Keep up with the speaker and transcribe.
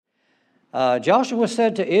Joshua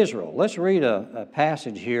said to Israel, let's read a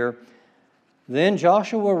passage here. Then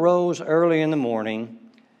Joshua rose early in the morning,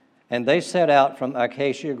 and they set out from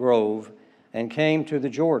Acacia Grove and came to the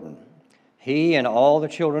Jordan, he and all the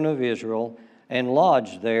children of Israel, and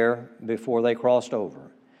lodged there before they crossed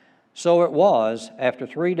over. So it was, after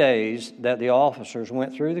 3 days, that the officers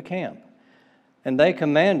went through the camp, and they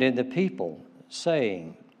commanded the people,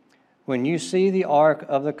 saying, when you see the ark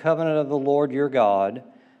of the covenant of the Lord your God,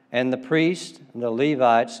 and the priests and the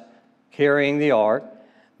Levites carrying the ark,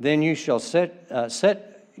 then you shall set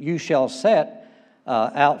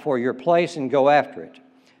out for your place and go after it.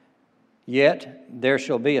 Yet there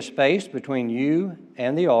shall be a space between you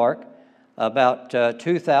and the ark, about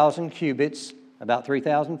 2,000 cubits, about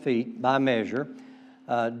 3,000 feet by measure.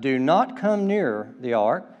 Do not come near the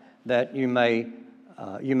ark, that you may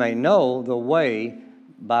know the way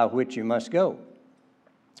by which you must go.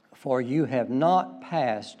 For you have not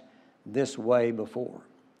passed this way before.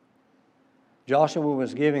 Joshua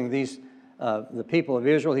was giving the people of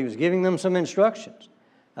Israel, he was giving them some instructions.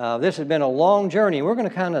 This had been a long journey. We're going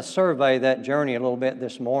to kind of survey that journey a little bit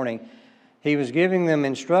this morning. He was giving them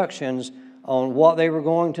instructions on what they were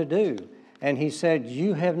going to do. And he said,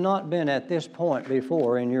 you have not been at this point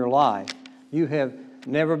before in your life. You have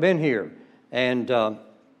never been here. And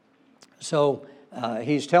so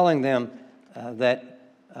he's telling them that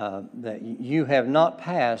you have not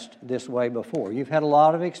passed this way before. You've had a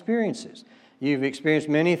lot of experiences. You've experienced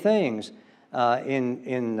many things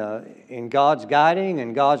in God's guiding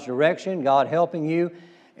and God's direction, God helping you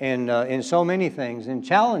in so many things, in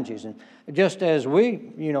challenges. And just as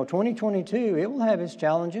 2022, it will have its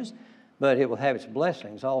challenges, but it will have its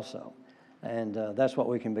blessings also. And that's what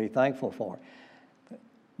we can be thankful for.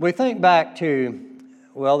 We think back to,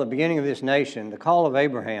 the beginning of this nation, the call of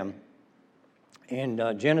Abraham in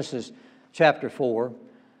Genesis chapter 12,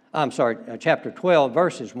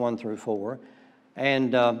 verses 1 through 4.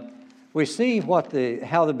 And we see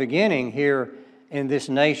how the beginning here in this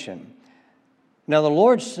nation. Now the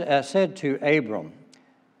Lord said to Abram,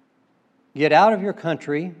 get out of your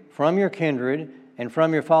country, from your kindred, and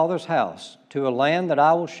from your father's house, to a land that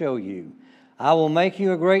I will show you. I will make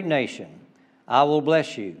you a great nation. I will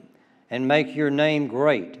bless you, and make your name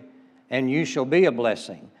great, and you shall be a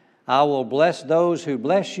blessing. I will bless those who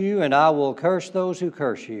bless you, and I will curse those who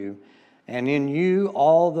curse you. And in you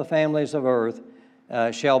all the families of earth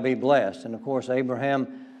shall be blessed. And of course,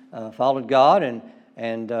 Abraham followed God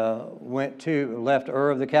and left Ur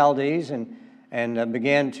of the Chaldees and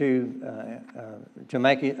began to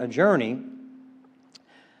make a journey.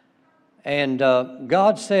 And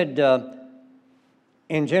God said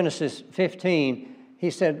in Genesis 15,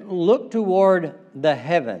 He said, look toward the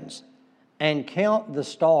heavens and count the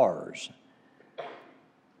stars,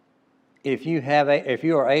 if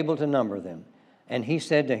you are able to number them. And He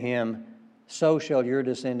said to him, so shall your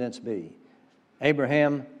descendants be.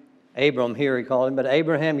 Abram here he called him, but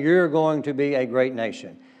Abraham, you're going to be a great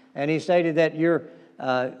nation. And he stated that your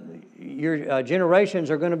generations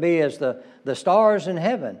are going to be as the stars in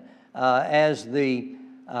heaven, as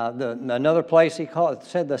another place he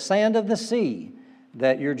said the sand of the sea,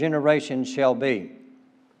 that your generations shall be.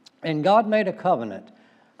 And God made a covenant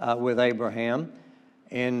with Abraham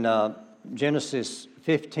in Genesis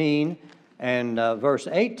 15 and verse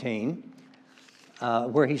 18,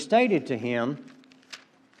 where He stated to him,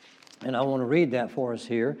 and I want to read that for us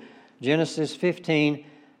here, Genesis 15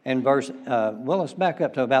 and verse, let's back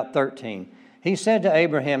up to about 13. He said to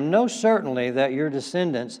Abraham, know certainly that your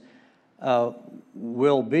descendants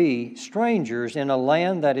will be strangers in a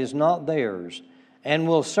land that is not theirs, and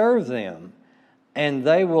will serve them, and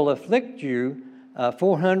they will afflict you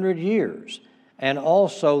 400 years. And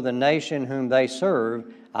also the nation whom they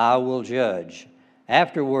serve I will judge.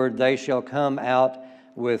 Afterward they shall come out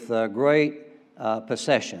with great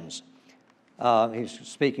possessions. He's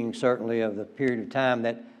speaking certainly of the period of time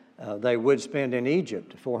that they would spend in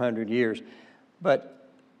Egypt, 400 years. But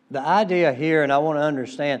the idea here, and I want to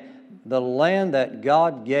understand, the land that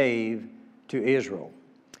God gave to Israel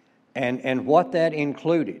and what that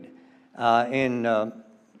included in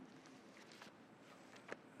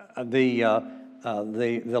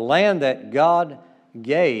the land that God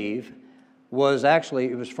gave was actually,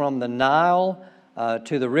 it was from the Nile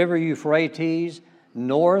to the river Euphrates,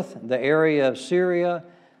 north, the area of Syria,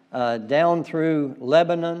 down through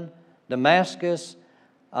Lebanon, Damascus,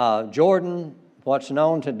 Jordan, what's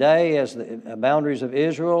known today as the boundaries of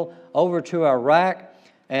Israel, over to Iraq,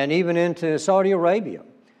 and even into Saudi Arabia.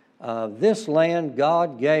 This land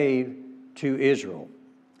God gave to Israel.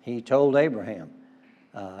 He told Abraham.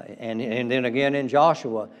 And then again in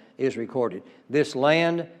Joshua is recorded. This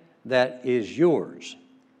land that is yours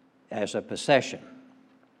as a possession.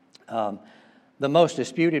 The most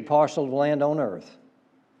disputed parcel of land on earth.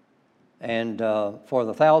 And for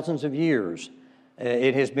the thousands of years,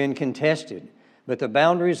 it has been contested. But the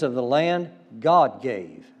boundaries of the land, God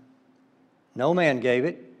gave. No man gave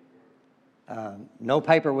it. No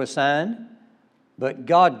paper was signed, but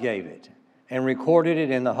God gave it and recorded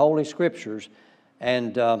it in the Holy Scriptures.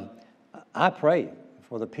 And I pray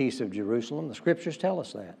for the peace of Jerusalem. The Scriptures tell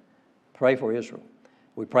us that. Pray for Israel.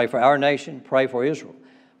 We pray for our nation, pray for Israel.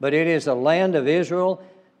 But it is the land of Israel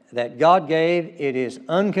that God gave. It is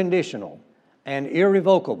unconditional and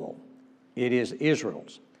irrevocable. It is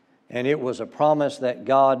Israel's. And it was a promise that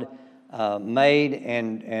God made,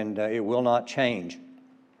 and it will not change.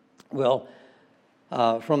 Well,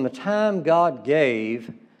 from the time God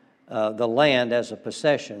gave the land as a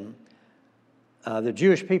possession, the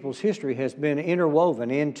Jewish people's history has been interwoven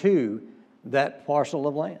into that parcel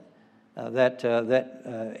of land, that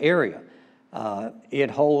area.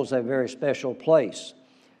 It holds a very special place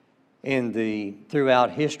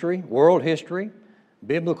throughout history, world history,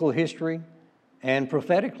 biblical history, and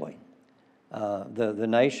prophetically, the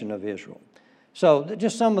nation of Israel. So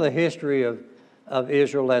just some of the history of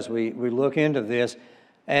Israel as we look into this,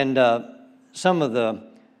 and some of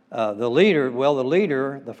the leader. Well, the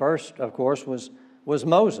leader, the first, of course, was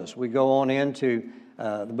Moses. We go on into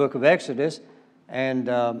the book of Exodus, and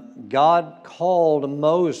God called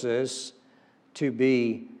Moses to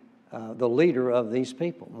be the leader of these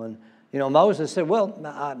people. And Moses said, "Well,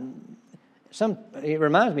 it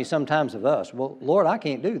reminds me sometimes of us. Well, Lord, I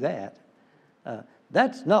can't do that.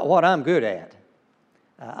 That's not what I'm good at.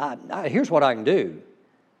 Here's what I can do.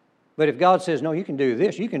 But if God says, no, you can do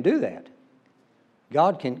this, you can do that.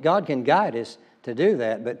 God can guide us to do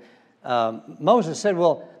that." But Moses said,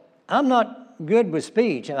 well, I'm not good with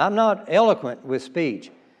speech. I'm not eloquent with speech.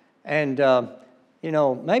 And,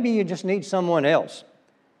 maybe you just need someone else.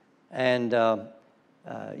 And,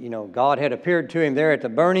 God had appeared to him there at the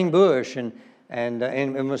burning bush and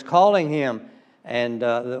was calling him and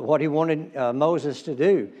what he wanted Moses to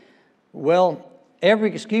do. Well,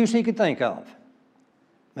 every excuse he could think of.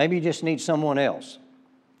 Maybe you just need someone else.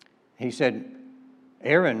 He said,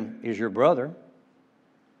 Aaron is your brother.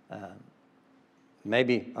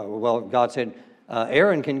 God said,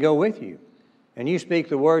 Aaron can go with you. And you speak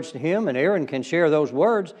the words to him, and Aaron can share those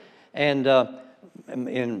words and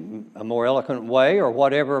in a more eloquent way or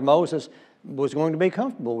whatever Moses was going to be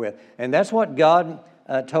comfortable with. And that's what God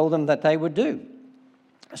told them that they would do.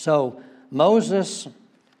 So Moses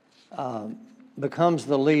becomes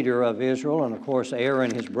the leader of Israel, and of course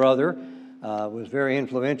Aaron, his brother, was very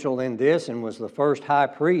influential in this and was the first high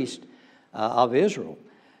priest of Israel.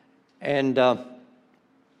 And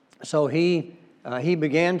so he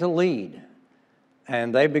began to lead,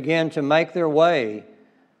 and they began to make their way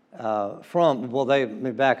let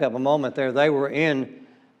me back up a moment there. They were in,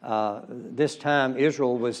 this time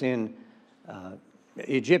Israel was in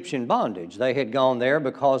Egyptian bondage. They had gone there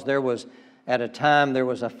because at a time there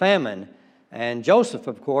was a famine. And Joseph,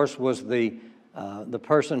 of course, was the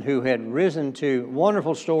person who had risen to,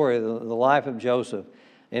 wonderful story, the life of Joseph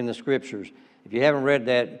in the Scriptures. If you haven't read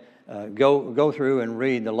that, go through and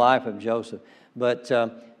read the life of Joseph. But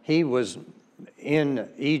he was in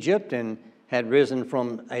Egypt and had risen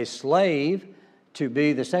from a slave to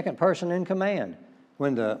be the second person in command.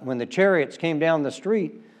 When the chariots came down the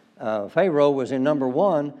street, Pharaoh was in number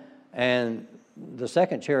one, and the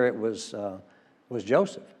second chariot was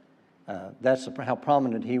Joseph. That's how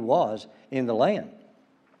prominent he was in the land.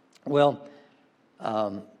 Well,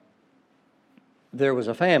 there was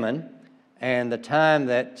a famine, and the time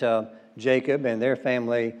that Jacob and their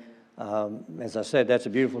family, as I said, that's a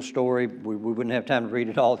beautiful story. We wouldn't have time to read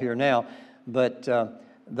it all here now, but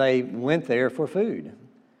they went there for food.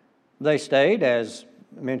 They stayed, as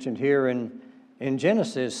mentioned here in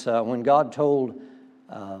Genesis, when God told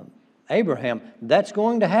Abraham, that's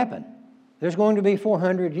going to happen. There's going to be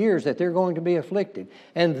 400 years that they're going to be afflicted.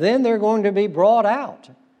 And then they're going to be brought out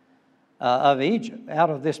of Egypt, out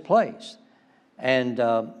of this place. And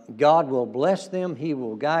God will bless them. He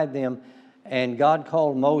will guide them. And God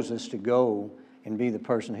called Moses to go and be the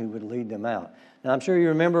person who would lead them out. Now, I'm sure you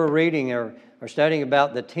remember reading or studying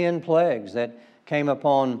about the 10 plagues that came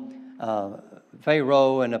upon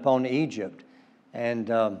Pharaoh and upon Egypt. And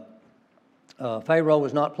Pharaoh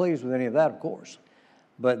was not pleased with any of that, of course.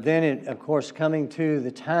 But then, of course, coming to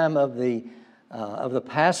the time of the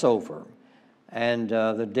Passover and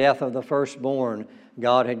the death of the firstborn,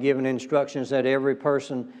 God had given instructions that every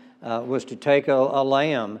person was to take a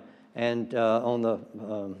lamb and on the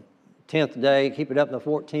 10th day, keep it up the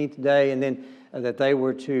 14th day, and then that they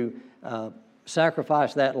were to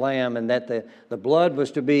sacrifice that lamb, and that the blood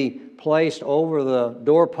was to be placed over the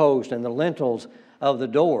doorpost and the lintels of the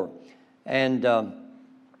door. And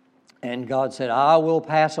God said, I will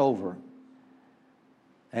pass over.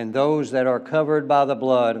 And those that are covered by the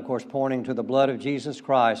blood, of course, pointing to the blood of Jesus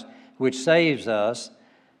Christ, which saves us,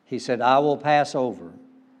 He said, I will pass over,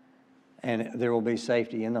 and there will be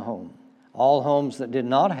safety in the home. All homes that did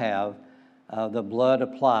not have the blood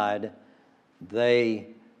applied, they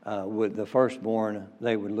would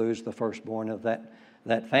lose the firstborn of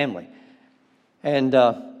that family. And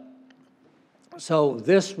so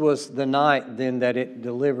this was the night then that it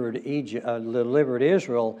delivered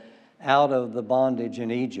Israel out of the bondage in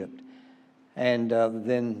Egypt. And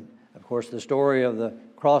then, of course, the story of the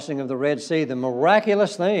crossing of the Red Sea, the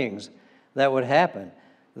miraculous things that would happen,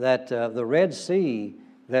 that the Red Sea,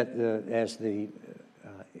 as the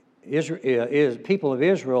people of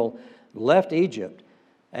Israel left Egypt,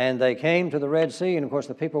 and they came to the Red Sea, and of course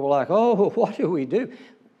the people were like, oh, what do we do?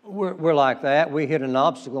 We're like that. We hit an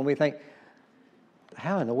obstacle, and we think,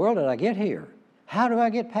 how in the world did I get here? How do I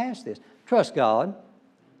get past this? Trust God.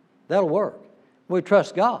 That'll work. We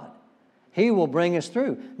trust God. He will bring us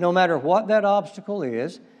through. No matter what that obstacle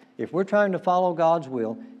is, if we're trying to follow God's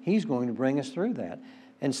will, He's going to bring us through that.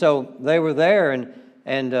 And so they were there, and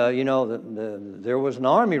there was an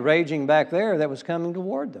army raging back there that was coming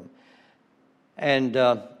toward them. And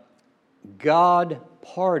God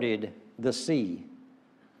parted the sea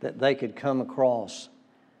that they could come across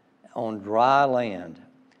on dry land.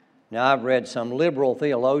 Now, I've read some liberal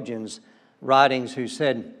theologians' writings who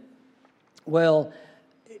said, well,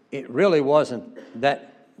 it really wasn't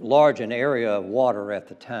that large an area of water at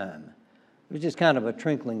the time. It was just kind of a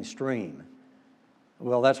trickling stream.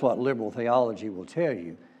 Well, that's what liberal theology will tell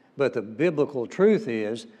you. But the biblical truth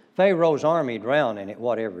is Pharaoh's army drowned in it,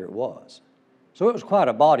 whatever it was. So it was quite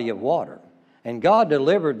a body of water. And God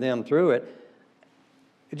delivered them through it.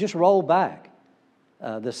 It just rolled back.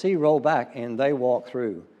 The sea rolled back, and they walked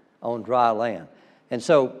through on dry land. And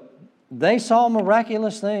so they saw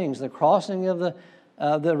miraculous things, the crossing of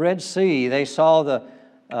the Red Sea. They saw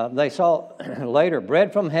later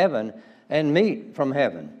bread from heaven and meat from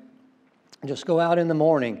heaven. Just go out in the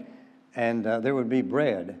morning, and there would be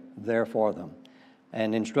bread there for them,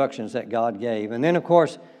 and instructions that God gave. And then, of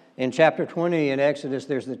course, in chapter 20 in Exodus,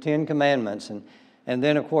 there's the 10 Commandments, and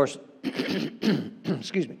then, of course,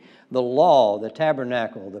 excuse me, the law, the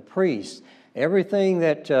tabernacle, the priests, everything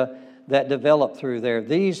that developed through there.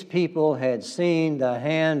 These people had seen the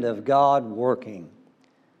hand of God working.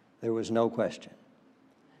 There was no question.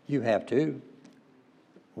 You have too.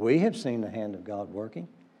 We have seen the hand of God working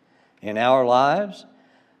in our lives,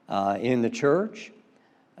 in the church,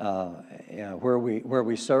 where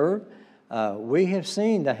we serve. We have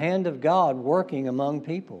seen the hand of God working among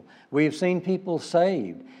people. We have seen people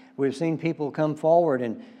saved. We've seen people come forward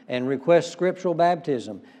and request scriptural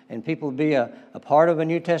baptism, and people be a part of a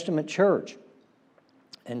New Testament church.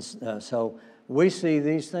 And so we see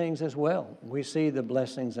these things as well. We see the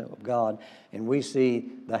blessings of God, and we see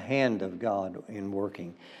the hand of God in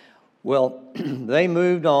working. Well, they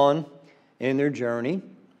moved on in their journey,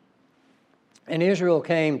 and Israel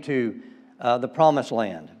came to the Promised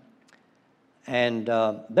Land. And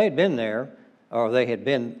they'd been there, or they had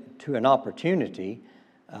been to an opportunity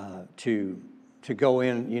to go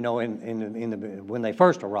in, when they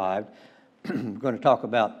first arrived. I'm going to talk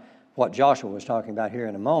about what Joshua was talking about here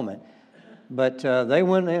in a moment. But they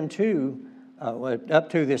went up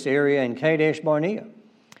to this area in Kadesh Barnea,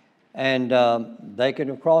 and they could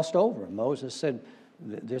have crossed over. Moses said,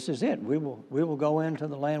 "This is it. We will go into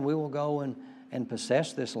the land. We will go and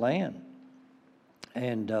possess this land."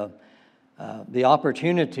 And the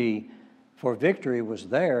opportunity for victory was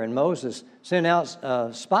there, and Moses sent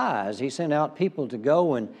out spies. He sent out people to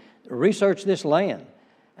go and research this land.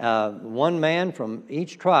 One man from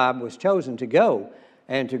each tribe was chosen to go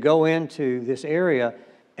into this area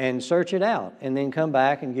and search it out, and then come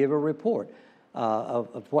back and give a report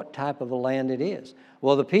of what type of a land it is.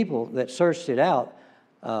 Well, the people that searched it out,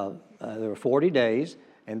 there were 40 days,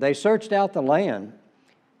 and they searched out the land,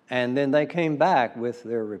 and then they came back with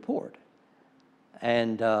their report.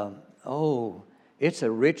 And, it's a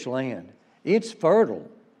rich land. It's fertile.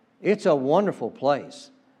 It's a wonderful place.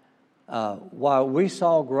 While we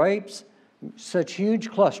saw grapes, such huge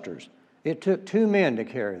clusters, it took 2 men to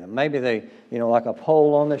carry them. Maybe they, like a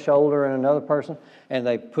pole on the shoulder and another person, and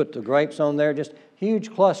they put the grapes on there, just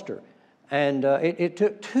huge cluster. And it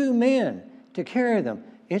took 2 men to carry them.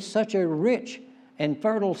 It's such a rich and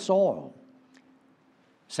fertile soil.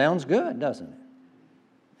 Sounds good, doesn't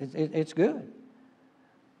it? It's good.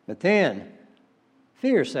 But then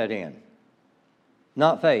fear set in.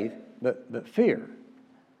 Not faith, but fear.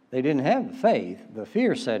 They didn't have the faith. The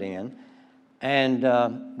fear set in. And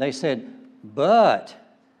they said, but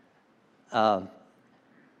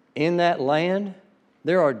in that land,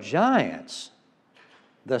 there are giants,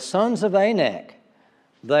 the sons of Anak.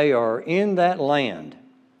 They are in that land.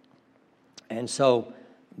 And so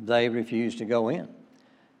they refused to go in,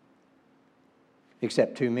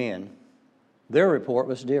 except 2 men. Their report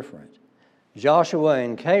was different. Joshua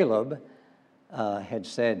and Caleb had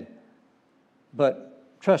said, but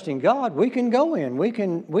trusting God, we can go in. We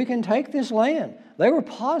can take this land. They were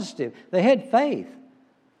positive. They had faith.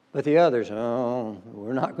 But the others, oh,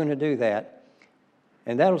 we're not going to do that.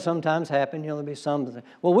 And that'll sometimes happen. There'll be some that say,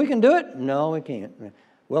 well, we can do it. No, we can't.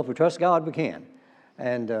 Well, if we trust God, we can.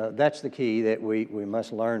 And that's the key, that we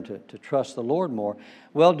must learn to trust the Lord more.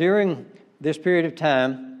 Well, during this period of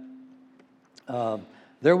time,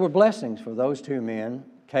 there were blessings for those 2 men,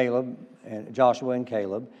 Joshua and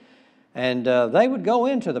Caleb. And they would go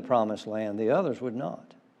into the promised land. The others would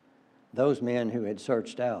not. Those men who had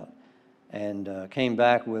searched out and came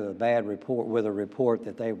back with a bad report, with a report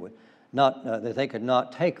that they would not, that they could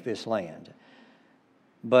not take this land.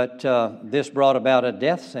 But this brought about a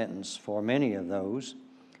death sentence for many of those.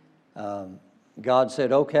 God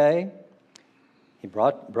said, okay. He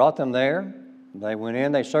brought them there. They went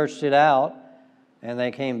in, they searched it out, and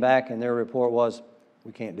they came back, and their report was,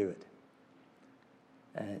 we can't do it.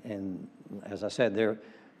 And as I said,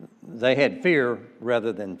 they had fear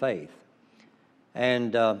rather than faith.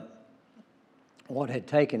 And what had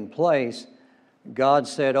taken place, God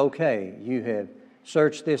said, okay, you have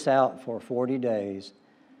searched this out for 40 days,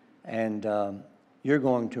 and you're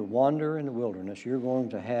going to wander in the wilderness. You're going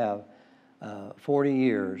to have 40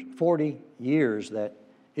 years that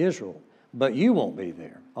Israel, but you won't be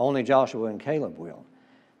there. Only Joshua and Caleb will.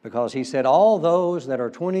 Because he said, all those that are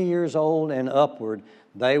 20 years old and upward,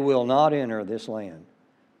 they will not enter this land.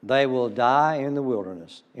 They will die in the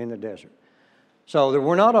wilderness, in the desert. So there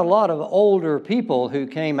were not a lot of older people who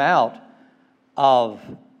came out of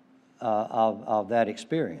that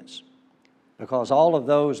experience. Because all of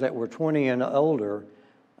those that were 20 and older,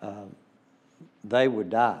 they would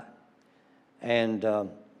die. And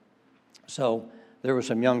so there were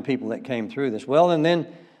some young people that came through this. Well, and then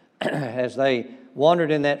as they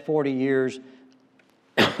wandered in that 40 years,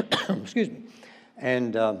 excuse me,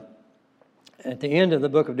 and at the end of the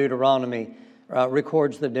book of Deuteronomy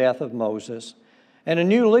records the death of Moses, and a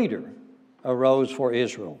new leader arose for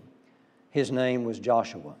Israel. His name was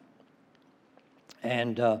Joshua.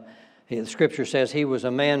 And the scripture says he was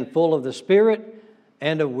a man full of the Spirit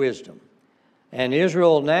and of wisdom. And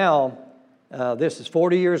Israel now, this is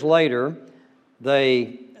 40 years later,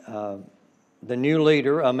 the new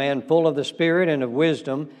leader, a man full of the Spirit and of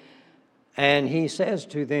wisdom, and he says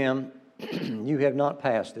to them, you have not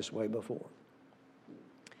passed this way before.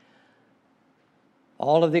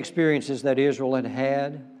 All of the experiences that Israel had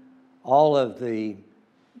had, all of the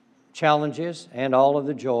challenges and all of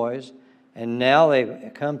the joys, and now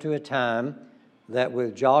they've come to a time that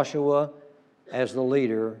with Joshua as the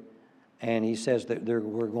leader, and he says that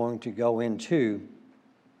we're going to go into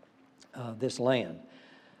this land.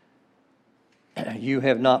 You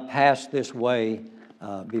have not passed this way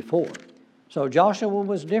before. So Joshua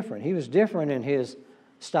was different. He was different in his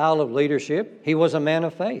style of leadership. He was a man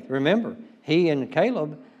of faith. Remember, he and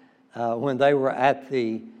Caleb, when they were at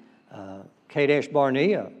the Kadesh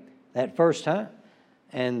Barnea that first time,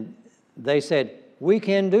 and they said, we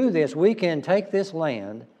can do this. We can take this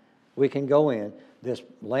land. We can go in, this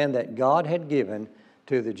land that God had given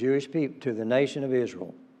to the Jewish people, to the nation of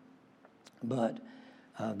Israel. But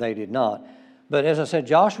they did not. But as I said,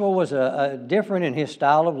 Joshua was different in his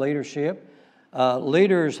style of leadership.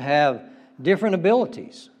 Leaders have different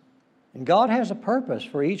abilities. And God has a purpose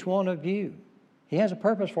for each one of you. He has a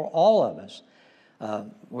purpose for all of us,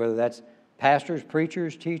 whether that's pastors,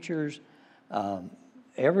 preachers, teachers,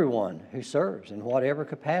 everyone who serves in whatever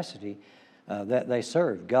capacity that they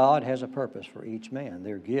serve. God has a purpose for each man,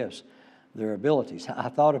 their gifts, their abilities. I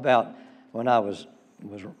thought about, when I was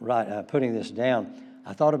putting this down,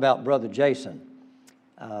 I thought about Brother Jason.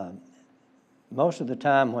 Most of the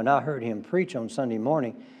time when I heard him preach on Sunday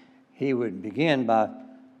morning, he would begin by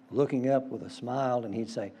looking up with a smile, and he'd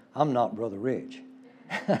say, I'm not Brother Rich.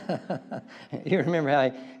 You remember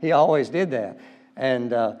how he always did that.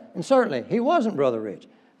 And certainly, he wasn't Brother Rich.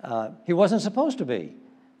 He wasn't supposed to be.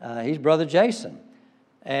 He's Brother Jason.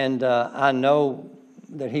 And I know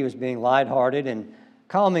that he was being lighthearted and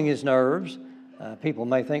calming his nerves. People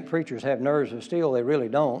may think preachers have nerves of steel. They really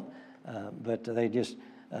don't. But they just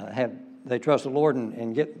have they trust the Lord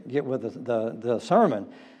and get with the sermon.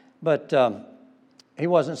 But he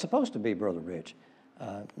wasn't supposed to be Brother Rich.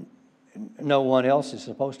 No one else is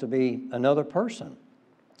supposed to be another person.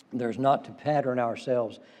 There's not to pattern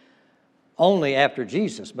ourselves only after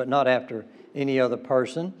Jesus, but not after any other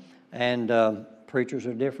person. And preachers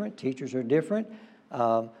are different. Teachers are different.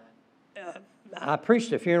 I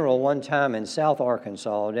preached a funeral one time in South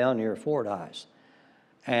Arkansas down near Fordyce.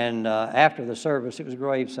 And after the service, it was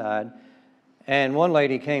graveside. And one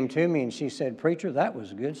lady came to me and she said, "Preacher, that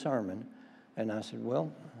was a good sermon." And I said,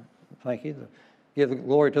 "Well, thank you. Give the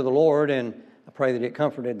glory to the Lord, and I pray that it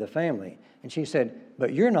comforted the family." And she said,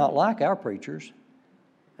 "But you're not like our preachers."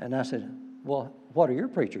 And I said, "Well, what are your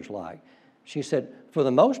preachers like?" She said, "For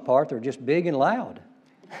the most part, they're just big and loud."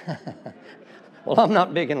 Well, I'm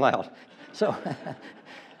not big and loud. So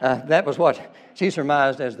that was what she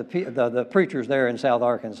surmised as the preachers there in South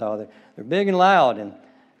Arkansas. They're big and loud and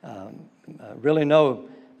really know,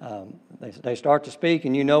 they start to speak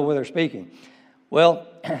and you know where they're speaking. Well,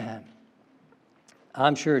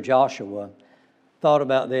 I'm sure Joshua thought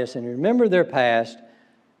about this and remembered their past,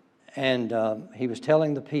 and he was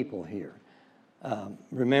telling the people here,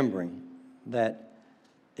 remembering that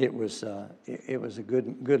it was a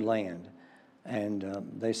good land. And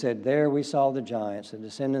they said, "There we saw the giants, the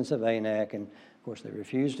descendants of Anak," and of course they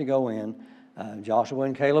refused to go in. Joshua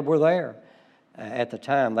and Caleb were there at the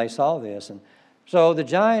time they saw this, and so the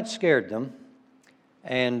giants scared them,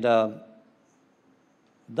 and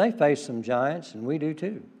they face some giants, and we do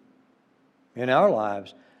too. In our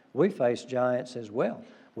lives, we face giants as well.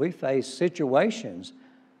 We face situations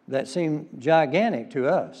that seem gigantic to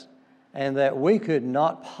us and that we could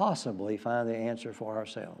not possibly find the answer for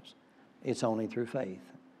ourselves. It's only through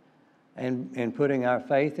faith and putting our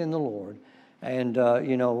faith in the Lord. And,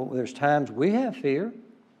 there's times we have fear.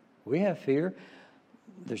 We have fear.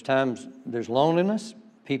 There's times there's loneliness.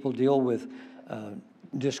 People deal with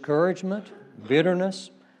discouragement,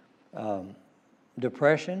 bitterness,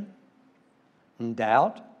 depression, and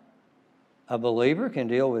doubt. A believer can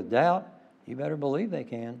deal with doubt. You better believe they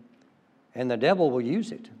can. And the devil will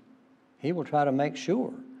use it. He will try to make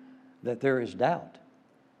sure that there is doubt.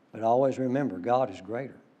 But always remember, God is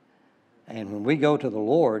greater. And when we go to the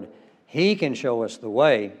Lord, He can show us the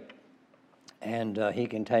way, and He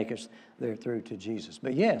can take us there through to Jesus.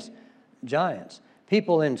 But yes, giants.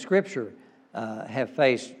 People in Scripture have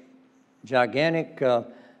faced gigantic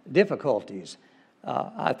difficulties.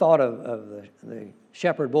 I thought of the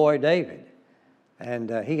shepherd boy David,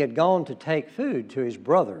 and he had gone to take food to his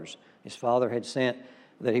brothers. His father had sent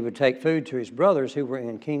that he would take food to his brothers who were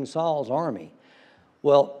in King Saul's army.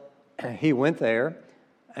 Well, he went there,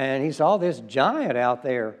 and he saw this giant out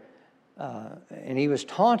there, and he was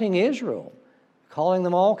taunting Israel, calling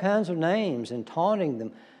them all kinds of names and taunting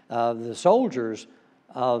them, the soldiers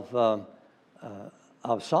of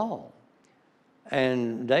Saul.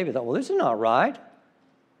 And David thought, well, this is not right.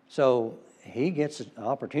 So he gets an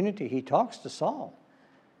opportunity. He talks to Saul,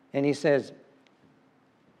 and he says,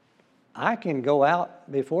 "I can go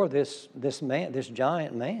out before this man, this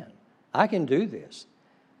giant man. I can do this."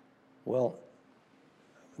 Well,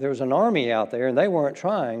 there was an army out there, and they weren't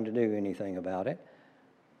trying to do anything about it.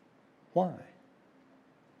 Why?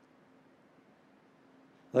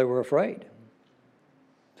 They were afraid.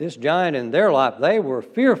 This giant in their life, they were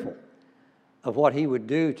fearful of what he would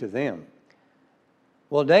do to them.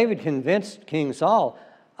 Well, David convinced King Saul,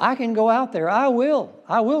 "I can go out there. I will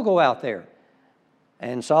go out there."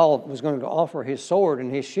 And Saul was going to offer his sword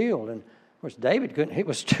and his shield. And of course, David couldn't. It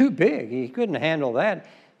was too big. He couldn't handle that.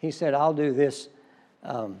 He said, "I'll do this.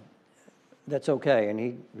 That's okay." And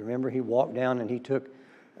he walked down and he took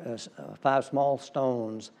 5 small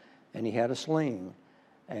stones, and he had a sling,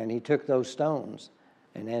 and he took those stones.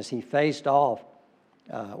 And as he faced off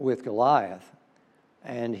with Goliath,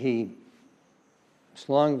 and he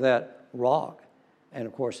slung that rock, and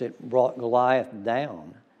of course it brought Goliath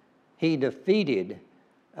down. He defeated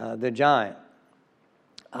the giant.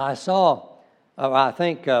 I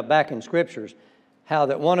think back in Scriptures, how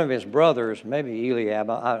that one of his brothers, maybe Eliab,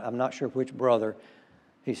 I'm not sure which brother,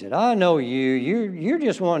 he said, "I know you're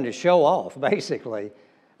just wanting to show off, basically.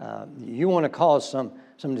 You want to cause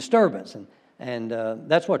some disturbance, and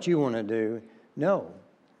that's what you want to do." No,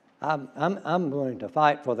 I'm going to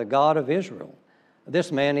fight for the God of Israel.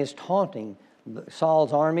 This man is taunting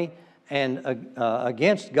Saul's army and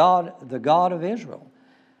against God, the God of Israel.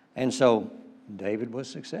 And so David was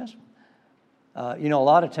successful. A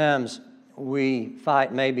lot of times we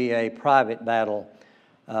fight maybe a private battle,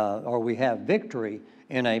 or we have victory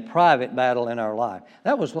in a private battle in our life.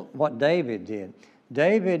 That was what David did.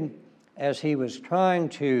 David, as he was trying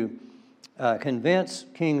to convince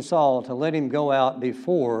King Saul to let him go out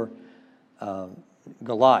before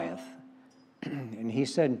Goliath. And he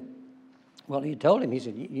said, well, he told him, he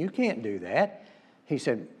said, you can't do that. He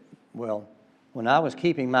said, well, when I was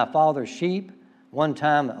keeping my father's sheep, one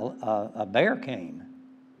time a bear came,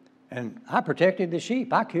 and I protected the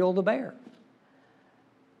sheep. I killed the bear.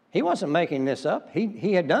 He wasn't making this up.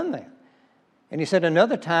 He had done that. And he said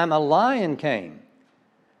another time a lion came,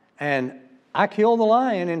 and I killed the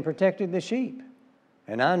lion and protected the sheep.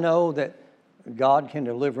 And I know that God can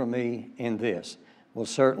deliver me in this. Well,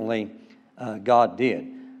 certainly God did.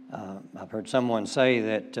 I've heard someone say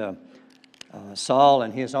that Saul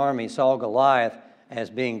and his army saw Goliath as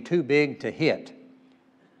being too big to hit.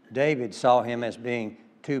 David saw him as being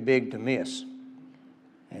too big to miss.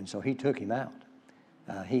 And so he took him out.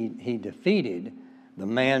 He defeated the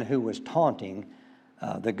man who was taunting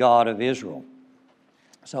the God of Israel.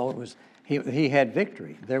 So it was he had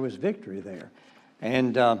victory. There was victory there.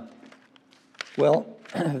 And,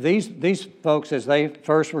 these folks, as they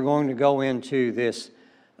first were going to go into this,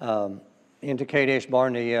 into Kadesh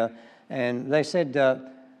Barnea, and they said,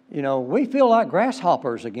 we feel like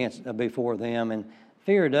grasshoppers before them, and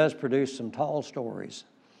fear does produce some tall stories,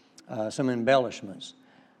 some embellishments,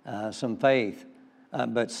 some faith,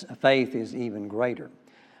 but faith is even greater.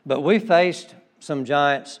 But we faced some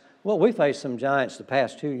giants. Well, we faced some giants the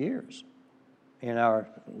past 2 years in our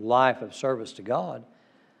life of service to God.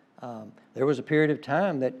 There was a period of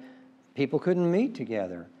time that people couldn't meet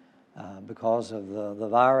together because of the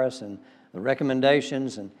virus and the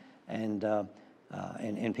recommendations, and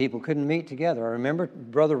people couldn't meet together. I remember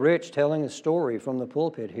Brother Rich telling a story from the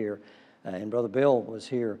pulpit here, and Brother Bill was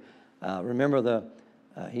here.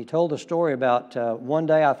 He told a story about one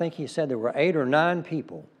day, I think he said there were 8 or 9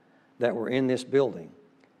 people that were in this building,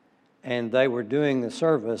 and they were doing the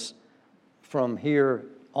service from here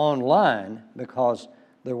online because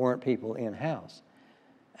there weren't people in-house.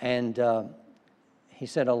 And he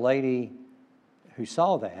said a lady who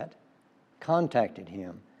saw that contacted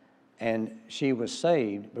him, and she was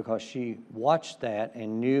saved because she watched that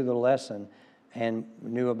and knew the lesson and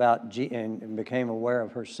knew about and became aware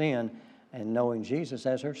of her sin and knowing Jesus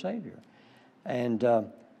as her Savior. And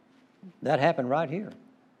that happened right here.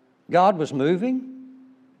 God was moving,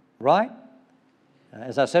 right?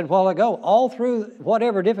 As I said a while ago, all through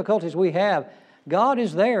whatever difficulties we have, God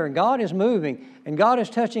is there, and God is moving, and God is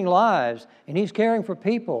touching lives, and He's caring for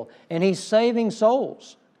people, and He's saving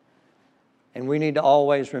souls. And we need to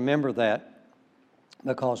always remember that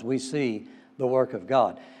because we see the work of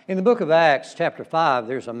God. In the book of Acts, chapter 5,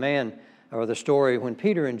 there's a man, or the story when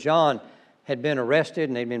Peter and John had been arrested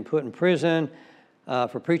and they'd been put in prison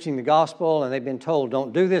for preaching the gospel, and they'd been told,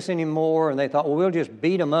 don't do this anymore, and they thought, well, we'll just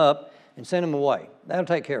beat them up and send them away. That'll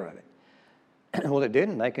take care of it. Well, it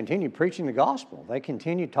didn't. They continued preaching the gospel. They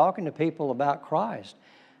continued talking to people about Christ.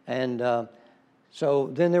 And so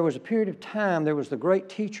then there was a period of time, there was the great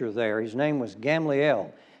teacher there. His name was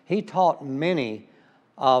Gamaliel. He taught many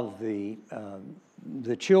of the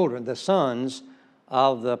children, the sons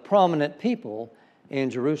of the prominent people in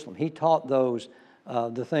Jerusalem. He taught those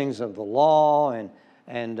the things of the law,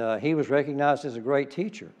 and he was recognized as a great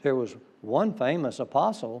teacher. There was one famous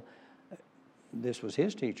apostle. This was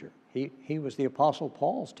his teacher. He was the Apostle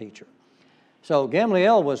Paul's teacher. So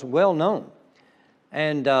Gamaliel was well known.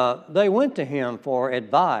 And they went to him for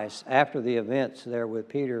advice after the events there with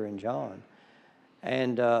Peter and John.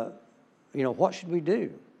 And, what should we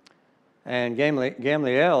do? And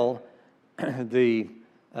Gamaliel, the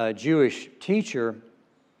Jewish teacher,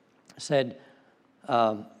 said,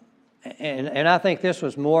 and I think this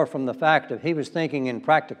was more from the fact of he was thinking in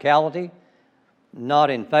practicality, not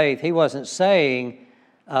in faith. He wasn't saying,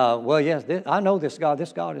 I know this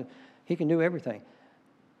God, He can do everything.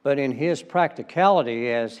 But in his practicality,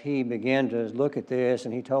 as he began to look at this,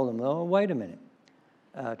 and he told them, oh, wait a minute,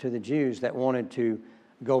 to the Jews that wanted to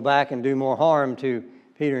go back and do more harm to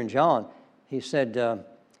Peter and John, he said,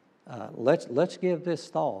 let's give this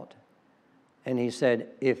thought. And he said,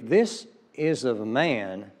 if this is of a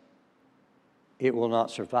man, it will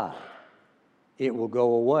not survive. It will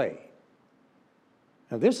go away.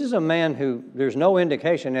 Now, this is a man who there's no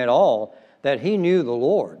indication at all that he knew the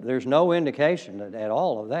Lord. There's no indication at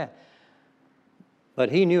all of that.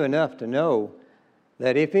 But he knew enough to know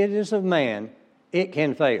that if it is of man, it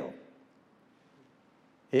can fail.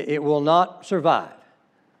 It will not survive.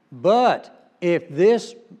 But if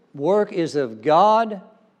this work is of God,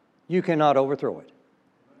 you cannot overthrow it.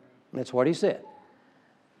 That's what he said.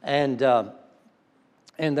 And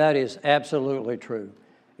that is absolutely true.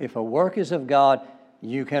 If a work is of God,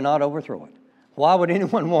 you cannot overthrow it. Why would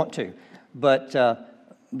anyone want to? But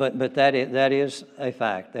But that is a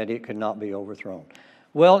fact, that it could not be overthrown.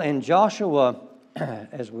 Well, in Joshua,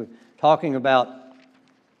 as we're talking about,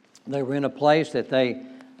 they were in a place that they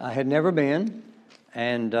had never been,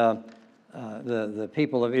 and the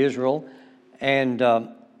people of Israel. And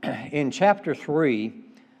in chapter 3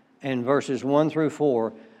 and verses 1 through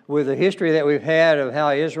 4, with the history that we've had of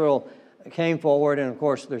how Israel came forward, and of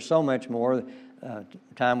course there's so much more,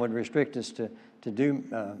 time would restrict us to do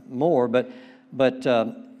more, but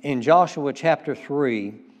in Joshua chapter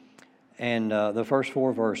 3 and the first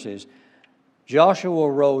 4 verses, Joshua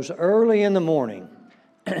rose early in the morning,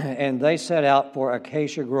 and they set out for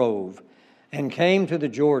Acacia Grove, and came to the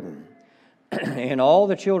Jordan, and all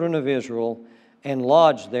the children of Israel, and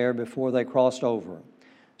lodged there before they crossed over.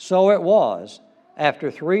 So it was, after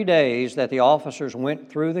 3 days, that the officers went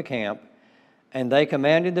through the camp, and they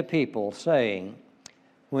commanded the people, saying,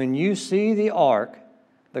 when you see the ark,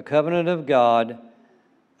 the covenant of God,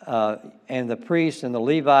 and the priests and the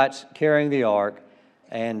Levites carrying the ark,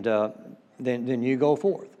 and then you go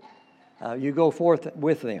forth. You go forth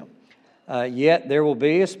with them. Yet there will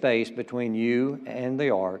be a space between you and the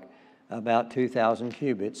ark, about 2,000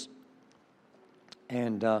 cubits.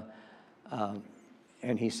 And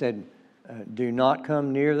he said, do not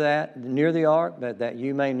come near the ark, but that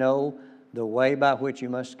you may know the way by which you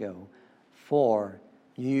must go, for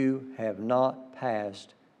you have not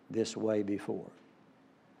passed this way before.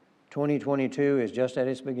 2022 is just at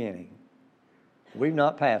its beginning. We've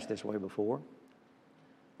not passed this way before.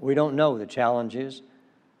 We don't know the challenges,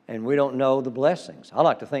 and we don't know the blessings. I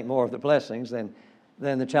like to think more of the blessings than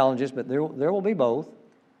the challenges, but there will be both.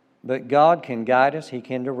 But God can guide us, He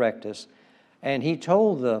can direct us. And He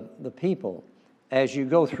told the people, as you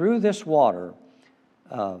go through this water,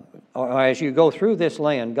 or as you go through this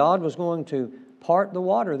land, God was going to part the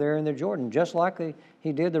water there in the Jordan, just like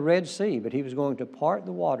He did the Red Sea, but He was going to part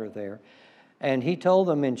the water there. And He told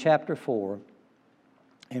them in chapter 4,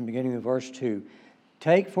 in beginning of verse 2,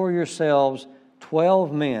 take for yourselves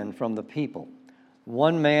 12 men from the people,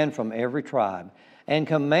 1 man from every tribe, and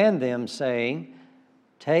command them, saying,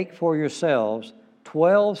 take for yourselves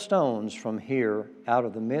 12 stones from here out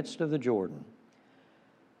of the midst of the Jordan,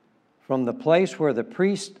 from the place where the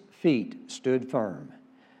priest's feet stood firm.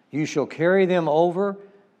 You shall carry them over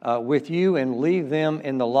with you and leave them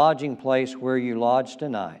in the lodging place where you lodge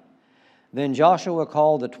tonight. Then Joshua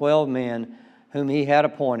called the 12 men whom he had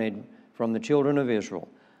appointed from the children of Israel,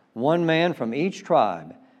 1 man from each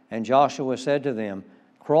tribe. And Joshua said to them,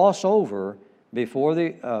 cross over before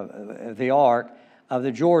the ark of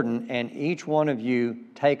the Jordan, and each one of you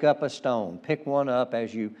take up a stone. Pick one up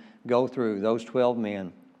as you go through, those 12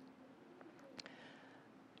 men,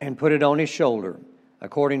 and put it on his shoulder,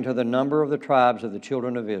 according to the number of the tribes of the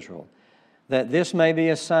children of Israel, that this may be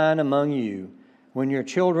a sign among you when your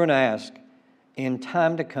children ask in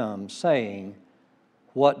time to come, saying,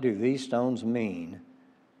 what do these stones mean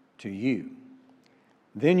to you?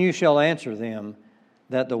 Then you shall answer them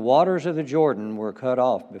that the waters of the Jordan were cut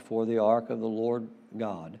off before the ark of the Lord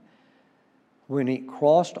God. When he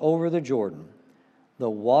crossed over the Jordan, the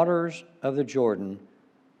waters of the Jordan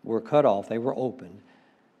were cut off, they were opened,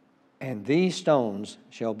 and these stones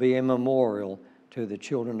shall be a memorial to the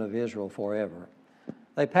children of Israel forever.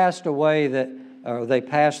 They passed they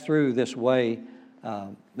passed through this way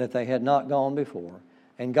that they had not gone before,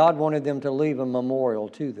 and God wanted them to leave a memorial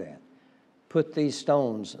to that. Put these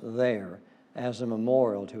stones there as a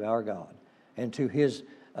memorial to our God and to His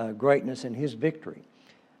greatness and His victory.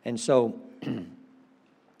 And so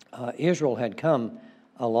Israel had come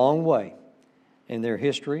a long way in their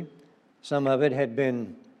history. Some of it had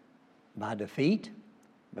been by defeat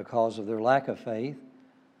because of their lack of faith,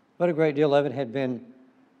 but a great deal of it had been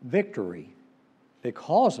victory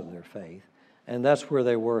because of their faith, and that's where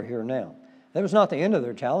they were here now. That was not the end of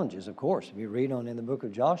their challenges, of course. If you read on in the book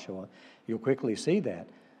of Joshua, you'll quickly see that.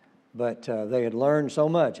 But they had learned so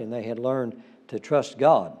much, and they had learned to trust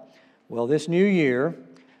God. Well, this new year,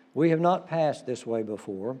 we have not passed this way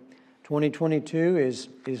before. 2022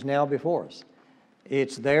 is now before us.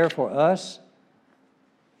 It's there for us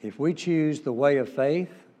if we choose the way of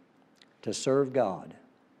faith to serve God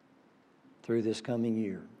through this coming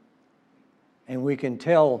year. And we can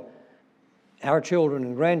tell our children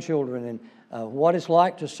and grandchildren and what it's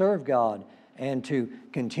like to serve God and to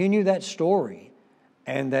continue that story,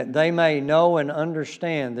 and that they may know and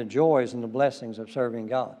understand the joys and the blessings of serving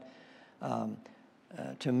God.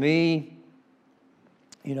 To me,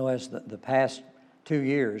 as the past 2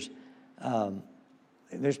 years,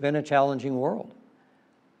 there's been a challenging world.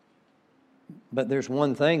 But there's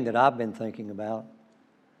one thing that I've been thinking about,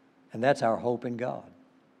 and that's our hope in God.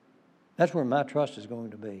 That's where my trust is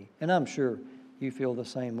going to be. And I'm sure you feel the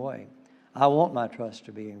same way. I want my trust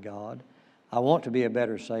to be in God. I want to be a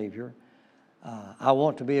better Savior. I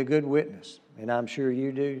want to be a good witness, and I'm sure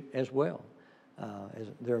you do as well.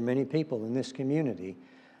 There are many people in this community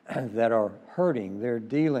that are hurting. They're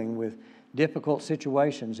dealing with difficult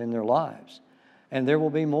situations in their lives, and there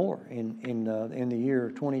will be more in the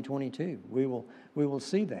year 2022. We will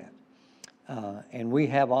see that, and we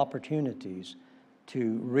have opportunities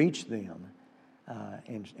to reach them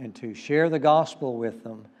and to share the gospel with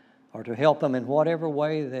them, or to help them in whatever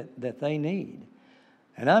way that they need.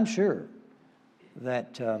 And I'm sure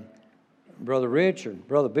that Brother Rich or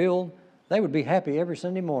Brother Bill, they would be happy every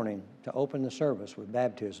Sunday morning to open the service with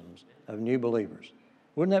baptisms of new believers.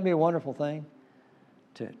 Wouldn't that be a wonderful thing?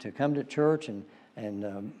 To come to church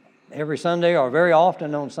and every Sunday, or very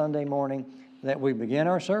often on Sunday morning, that we begin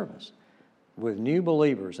our service with new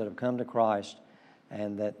believers that have come to Christ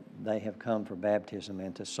and that they have come for baptism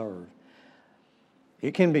and to serve.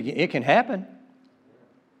 It can happen.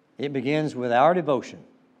 It begins with our devotion,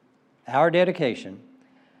 our dedication,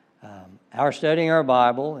 our studying our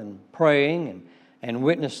Bible and praying and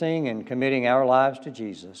witnessing and committing our lives to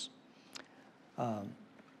Jesus.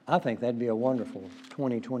 I think that'd be a wonderful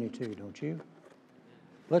 2022, don't you?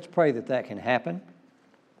 Let's pray that can happen,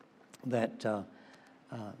 that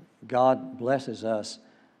God blesses us,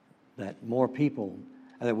 that more people,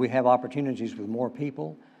 that we have opportunities with more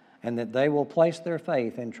people, and that they will place their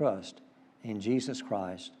faith and trust in Jesus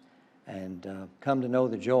Christ and come to know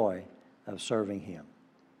the joy of serving Him.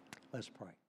 Let's pray.